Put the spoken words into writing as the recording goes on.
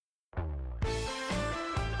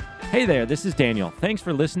Hey there, this is Daniel. Thanks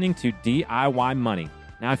for listening to DIY Money.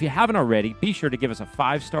 Now, if you haven't already, be sure to give us a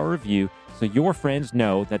 5-star review so your friends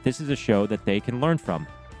know that this is a show that they can learn from.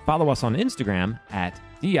 Follow us on Instagram at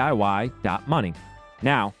DIY.money.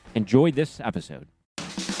 Now, enjoy this episode.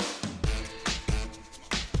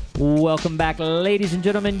 Welcome back, ladies and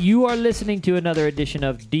gentlemen. You are listening to another edition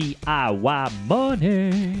of DIY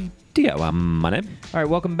Money. DIY Money. All right,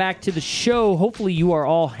 welcome back to the show. Hopefully you are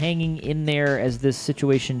all hanging in there as this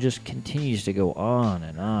situation just continues to go on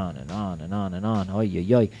and on and on and on and on.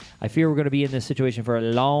 Oy. I fear we're going to be in this situation for a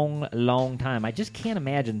long, long time. I just can't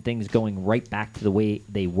imagine things going right back to the way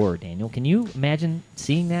they were, Daniel. Can you imagine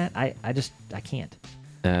seeing that? I can't.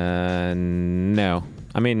 No.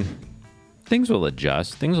 I mean, things will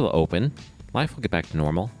adjust. Things will open. Life will get back to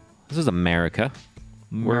normal. This is America.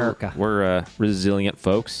 We're resilient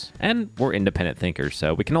folks, and we're independent thinkers,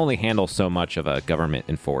 so we can only handle so much of a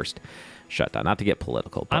government-enforced shutdown. Not to get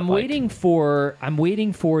political, but I'm waiting for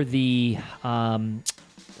the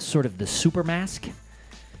sort of the super mask.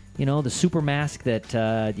 You know, the super mask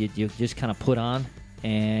that you just kind of put on,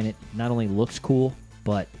 and it not only looks cool,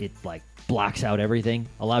 but it like blocks out everything,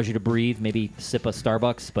 allows you to breathe, maybe sip a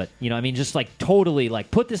Starbucks, but you know, I mean, just like totally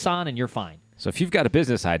like put this on and you're fine. So if you've got a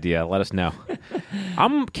business idea, let us know.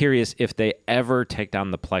 I'm curious if they ever take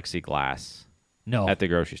down the plexiglass at the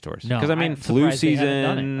grocery stores. No. Because, I mean, flu season.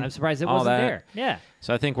 I'm surprised it wasn't there. Yeah.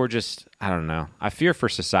 So I think we're just, I don't know. I fear for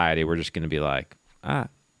society, we're just going to be like,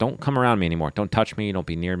 don't come around me anymore. Don't touch me. Don't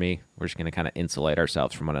be near me. We're just going to kind of insulate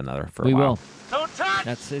ourselves from one another for a while. We will. Don't touch!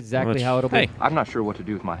 That's exactly how it'll be. Hey. I'm not sure what to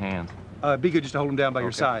do with my hands. Be good just to hold them down by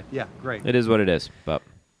your side. Yeah, great. It is what it is, but...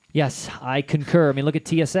 Yes, I concur. I mean, look at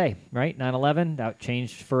TSA, right? 9/11, that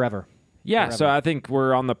changed forever. Yeah, so I think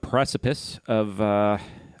we're on the precipice of,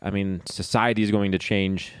 society is going to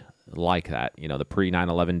change like that. You know, the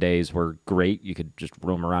pre-9/11 days were great. You could just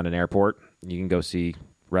roam around an airport. You can go see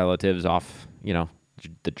relatives off, you know,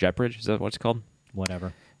 the jet bridge. Is that what it's called?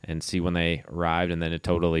 Whatever. And see when they arrived, and then it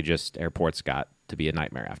totally just, airports got to be a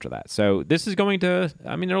nightmare after that. So this is going to,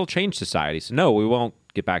 it'll change society. So no, we won't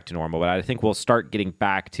get back to normal, but I think we'll start getting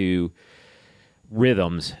back to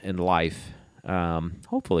rhythms in life,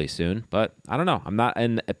 hopefully soon. But I don't know. I'm not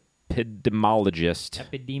an epidemiologist.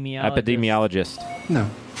 No,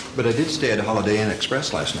 but I did stay at a Holiday Inn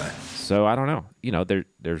Express last night. So I don't know. You know,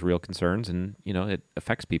 there's real concerns, and you know, it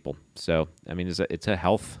affects people. So I mean, it's a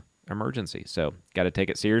health emergency. So got to take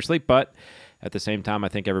it seriously, but at the same time, I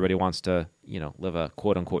think everybody wants to, you know, live a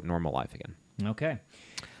quote-unquote normal life again. Okay.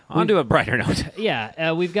 On to a brighter note.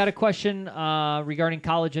 Yeah, we've got a question regarding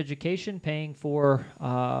college education, paying for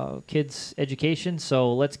kids' education.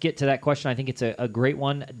 So let's get to that question. I think it's a great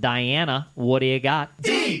one. Diana, what do you got?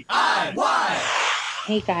 DIY!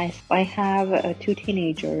 Hey, guys. I have 2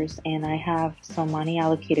 teenagers, and I have some money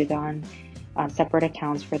allocated on separate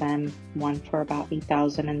accounts for them, one for about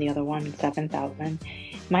 $8,000 and the other one $7,000.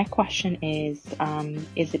 My question is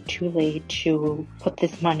it too late to put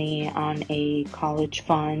this money on a college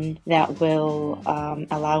fund that will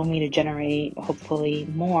allow me to generate hopefully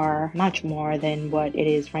much more than what it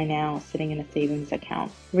is right now sitting in a savings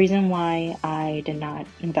account? The reason why I did not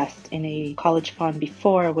invest in a college fund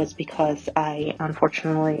before was because I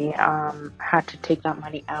unfortunately had to take that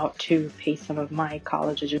money out to pay some of my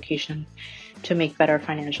college education to make better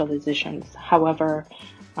financial decisions. However,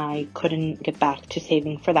 I couldn't get back to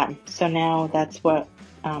saving for them. So now that's what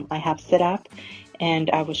I have set up.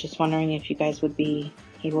 And I was just wondering if you guys would be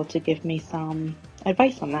able to give me some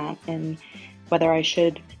advice on that and whether I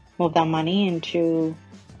should move that money into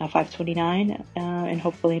a 529 and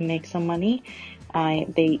hopefully make some money.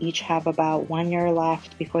 They each have about 1 year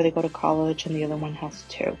left before they go to college and the other one has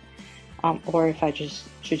 2. Or if I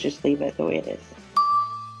should just leave it the way it is.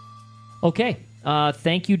 Okay.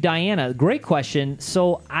 Thank you, Diana. Great question.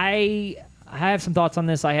 So I have some thoughts on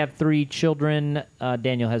this. I have 3 children.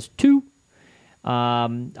 Daniel has 2.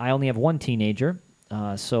 I only have 1 teenager.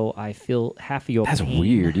 So I feel half of your That's pain.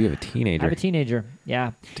 weird. You have a teenager. I have a teenager.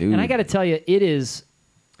 Yeah. Dude. And I got to tell you,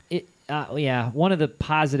 one of the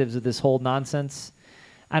positives of this whole nonsense.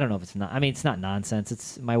 I don't know if it's not. I mean, it's not nonsense.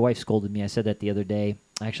 It's my wife scolded me. I said that the other day.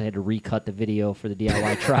 I actually had to recut the video for the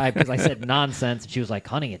DIY tribe because I said nonsense. And she was like,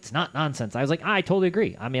 honey, it's not nonsense. I was like, I totally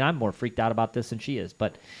agree. I mean, I'm more freaked out about this than she is.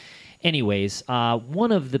 But anyways,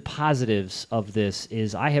 one of the positives of this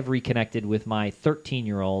is I have reconnected with my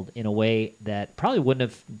 13-year-old in a way that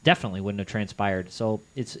definitely wouldn't have transpired. So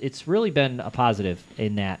it's really been a positive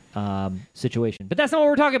in that situation. But that's not what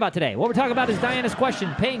we're talking about today. What we're talking about is Diana's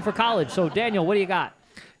question, paying for college. So Daniel, what do you got?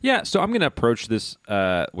 Yeah, so I'm going to approach this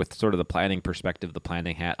with sort of the planning perspective, the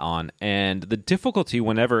planning hat on, and the difficulty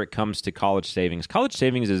whenever it comes to college savings. College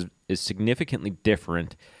savings is significantly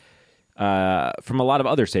different from a lot of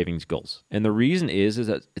other savings goals. And the reason is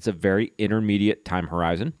that it's a very intermediate time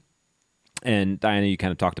horizon. And Diana, you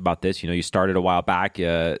kind of talked about this. You started a while back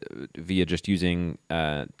via just using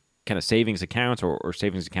kind of savings accounts or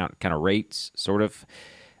savings account kind of rates, sort of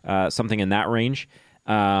something in that range.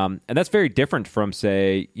 And that's very different from,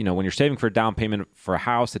 say, when you're saving for a down payment for a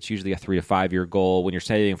house, that's usually a 3 to 5 year goal. When you're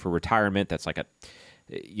saving for retirement, that's like a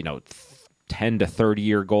 10 to 30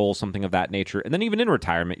 year goal, something of that nature. And then even in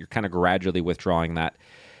retirement, you're kind of gradually withdrawing that.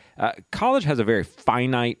 College has a very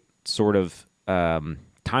finite sort of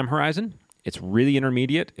time horizon. It's really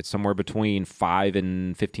intermediate. It's somewhere between 5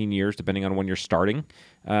 and 15 years, depending on when you're starting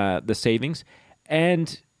the savings.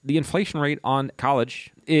 And the inflation rate on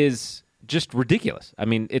college is just ridiculous. I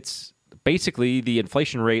mean, it's basically the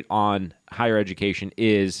inflation rate on higher education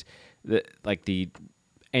is the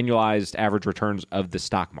annualized average returns of the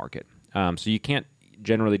stock market. So you can't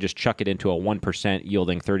generally just chuck it into a 1%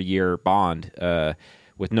 yielding 30-year bond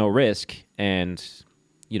with no risk and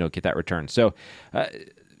get that return. So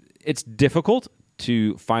it's difficult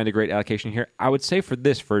to find a great allocation here. I would say for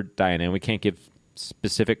Diana, and we can't give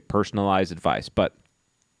specific personalized advice, but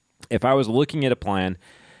if I was looking at a plan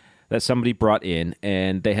that somebody brought in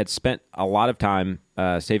and they had spent a lot of time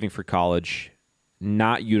saving for college,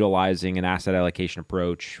 not utilizing an asset allocation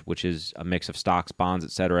approach, which is a mix of stocks, bonds,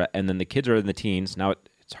 et cetera, and then the kids are in the teens. Now,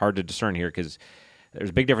 it's hard to discern here because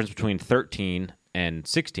there's a big difference between 13 and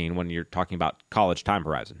 16 when you're talking about college time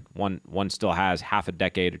horizon. One still has half a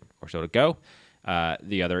decade or so to go.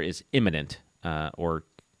 The other is imminent or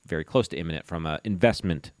very close to imminent from an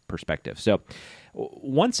investment perspective. So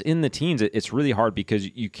once in the teens, it's really hard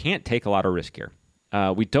because you can't take a lot of risk here.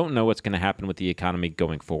 We don't know what's going to happen with the economy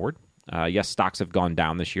going forward. Yes, stocks have gone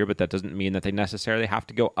down this year, but that doesn't mean that they necessarily have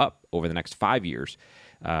to go up over the next 5 years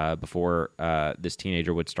before this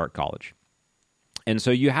teenager would start college. And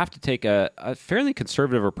so you have to take a fairly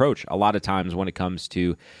conservative approach a lot of times when it comes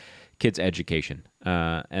to kids' education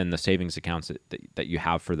and the savings accounts that you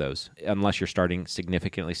have for those, unless you're starting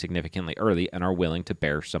significantly early and are willing to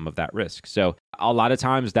bear some of that risk. So a lot of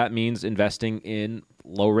times that means investing in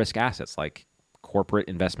low-risk assets like corporate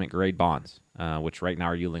investment-grade bonds, which right now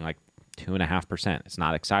are yielding like 2.5%. It's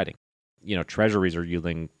not exciting. Treasuries are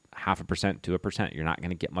yielding 0.5% to 1%. You're not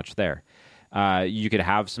going to get much there. You could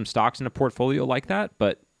have some stocks in a portfolio like that,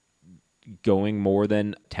 but going more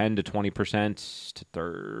than 10 to 20% to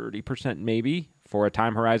 30% maybe for a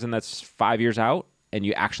time horizon that's 5 years out, and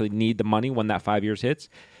you actually need the money when that 5 years hits,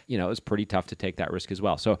 it's pretty tough to take that risk as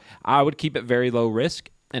well. So I would keep it very low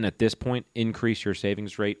risk, and at this point, increase your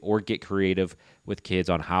savings rate or get creative with kids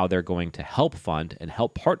on how they're going to help fund and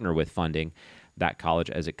help partner with funding that college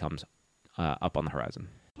as it comes up on the horizon.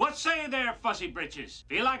 What say there, fussy britches?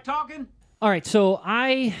 Feel like talking? All right, so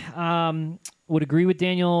I would agree with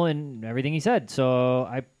Daniel and everything he said. So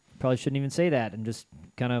I probably shouldn't even say that, and just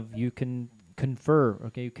kind of you can confer.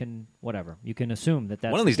 Okay, you can whatever. You can assume that's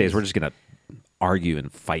one of these days we're just gonna argue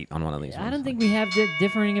and fight on one of these. I don't think we have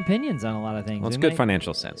differing opinions on a lot of things. Well, it's good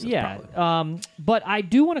financial sense. Yeah, but I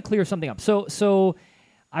do want to clear something up. So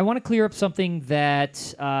I want to clear up something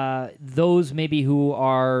that those maybe who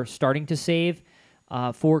are starting to save.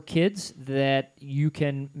 For kids, that you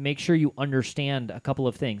can make sure you understand a couple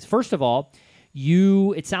of things. First of all,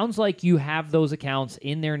 it sounds like you have those accounts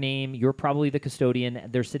in their name. You're probably the custodian.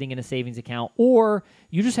 They're sitting in a savings account, or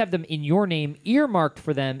you just have them in your name, earmarked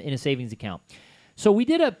for them in a savings account. So we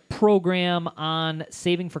did a program on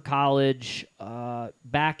saving for college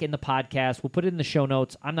back in the podcast. We'll put it in the show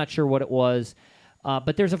notes. I'm not sure what it was,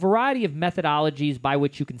 but there's a variety of methodologies by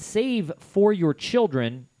which you can save for your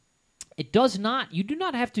children. You do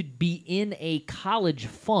not have to be in a college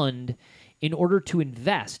fund in order to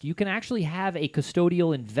invest. You can actually have a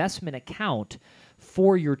custodial investment account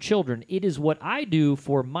for your children. It is what I do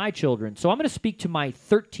for my children. So I'm going to speak to my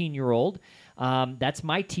 13-year-old. That's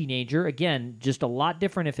my teenager. Again, just a lot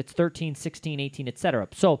different if it's 13, 16, 18, etc.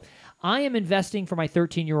 So I am investing for my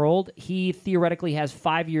 13-year-old. He theoretically has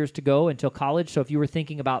 5 years to go until college. So if you were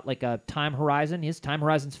thinking about like a time horizon, his time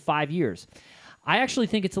horizon's 5 years. I actually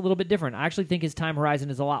think it's a little bit different. I actually think his time horizon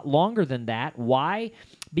is a lot longer than that. Why?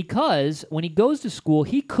 Because when he goes to school,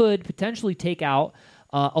 he could potentially take out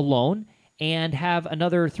a loan and have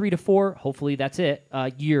another 3 to 4, hopefully that's it,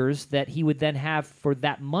 years that he would then have for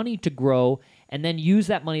that money to grow and then use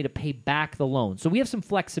that money to pay back the loan. So we have some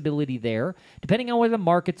flexibility there, depending on where the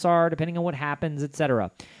markets are, depending on what happens, etc.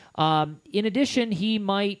 In addition, he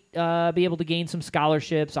might be able to gain some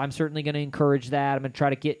scholarships. I'm certainly going to encourage that. I'm going to try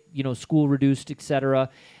to get, school reduced, etc.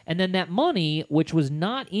 And then that money, which was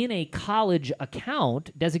not in a college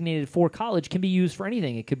account designated for college, can be used for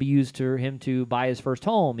anything. It could be used for him to buy his first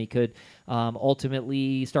home. He could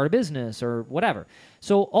ultimately start a business or whatever.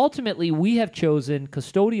 So ultimately, we have chosen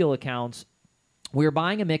custodial accounts. We're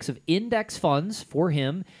buying a mix of index funds for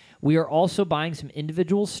him. We are also buying some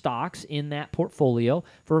individual stocks in that portfolio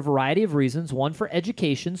for a variety of reasons. One, for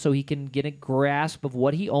education, so he can get a grasp of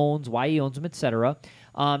what he owns, why he owns them, etc.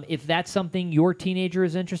 If that's something your teenager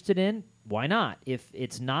is interested in, why not? If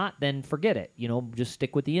it's not, then forget it. Just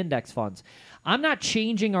stick with the index funds. I'm not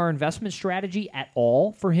changing our investment strategy at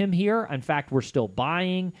all for him here. In fact, we're still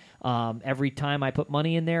buying. Every time I put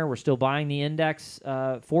money in there, we're still buying the index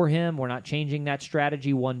for him. We're not changing that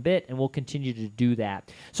strategy one bit, and we'll continue to do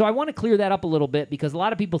that. So I want to clear that up a little bit because a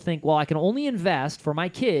lot of people think, well, I can only invest for my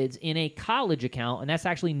kids in a college account, and that's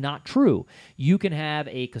actually not true. You can have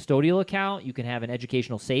a custodial account. You can have an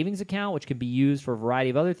educational savings account, which can be used for a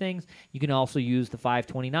variety of other things. You can also use the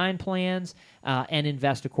 529 plans and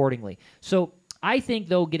invest accordingly. So I think,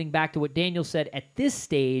 though, getting back to what Daniel said, at this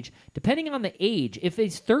stage, depending on the age, if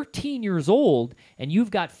he's 13 years old and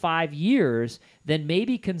you've got 5 years, then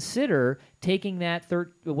maybe consider taking that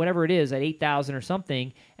whatever it is, at $8,000 or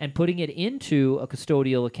something, and putting it into a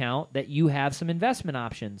custodial account that you have some investment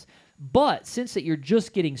options. But since that you're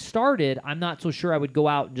just getting started, I'm not so sure I would go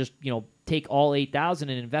out and just, take all $8,000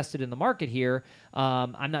 and invest it in the market here.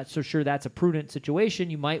 I'm not so sure that's a prudent situation.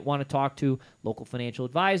 You might want to talk to local financial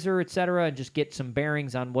advisor, et cetera, and just get some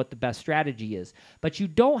bearings on what the best strategy is. But you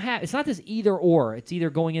don't have, it's not this either or. It's either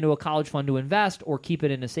going into a college fund to invest or keep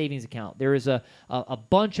it in a savings account. There is a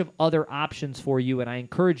bunch of other options for you, and I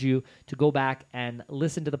encourage you to go back and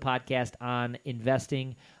listen to the podcast on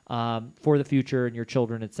investing for the future and your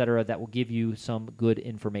children, et cetera. That will give you some good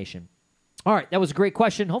information. All right, that was a great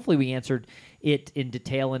question. Hopefully we answered it in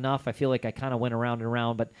detail enough. I feel like I kind of went around and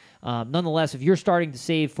around, but nonetheless, if you're starting to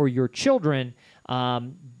save for your children,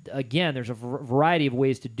 again, there's a variety of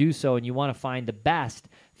ways to do so, and you want to find the best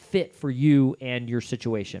fit for you and your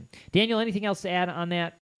situation. Daniel, anything else to add on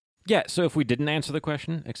that? Yeah, so if we didn't answer the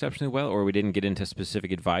question exceptionally well or we didn't get into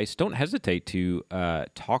specific advice, don't hesitate to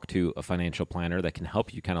talk to a financial planner that can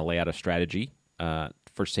help you kind of lay out a strategy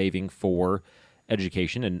for saving for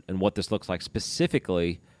education and what this looks like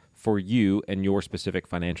specifically for you and your specific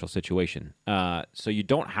financial situation. So you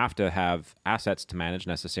don't have to have assets to manage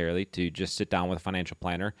necessarily to just sit down with a financial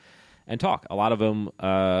planner and talk. A lot of them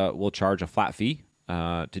will charge a flat fee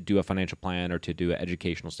to do a financial plan or to do an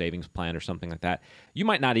educational savings plan or something like that. You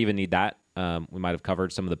might not even need that. We might have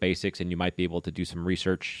covered some of the basics, and you might be able to do some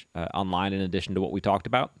research online in addition to what we talked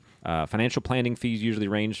about. Financial planning fees usually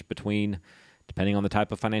range between, depending on the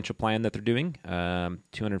type of financial plan that they're doing,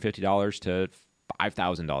 $250 to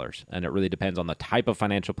 $5,000. And it really depends on the type of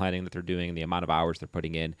financial planning that they're doing and the amount of hours they're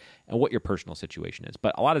putting in and what your personal situation is.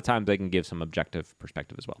 But a lot of times they can give some objective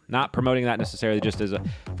perspective as well. Not promoting that necessarily just as a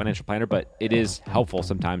financial planner, but it is helpful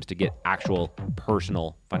sometimes to get actual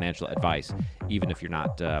personal financial advice, even if you're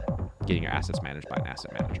not getting your assets managed by an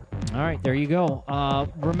asset manager. All right, there you go.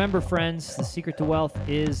 Remember, friends, the secret to wealth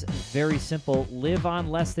is very simple. Live on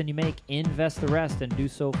less than you make, invest the rest, and do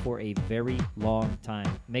so for a very long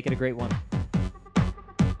time. Make it a great one.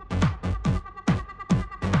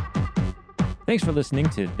 Thanks for listening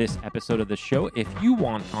to this episode of the show. If you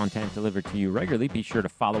want content delivered to you regularly, be sure to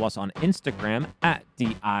follow us on Instagram at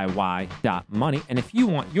DIY.money. And if you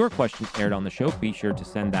want your question aired on the show, be sure to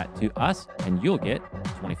send that to us, and you'll get a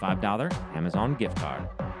 $25 Amazon gift card.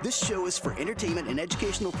 This show is for entertainment and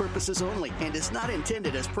educational purposes only and is not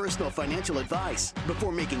intended as personal financial advice.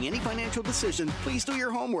 Before making any financial decision, please do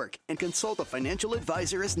your homework and consult a financial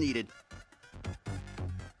advisor as needed.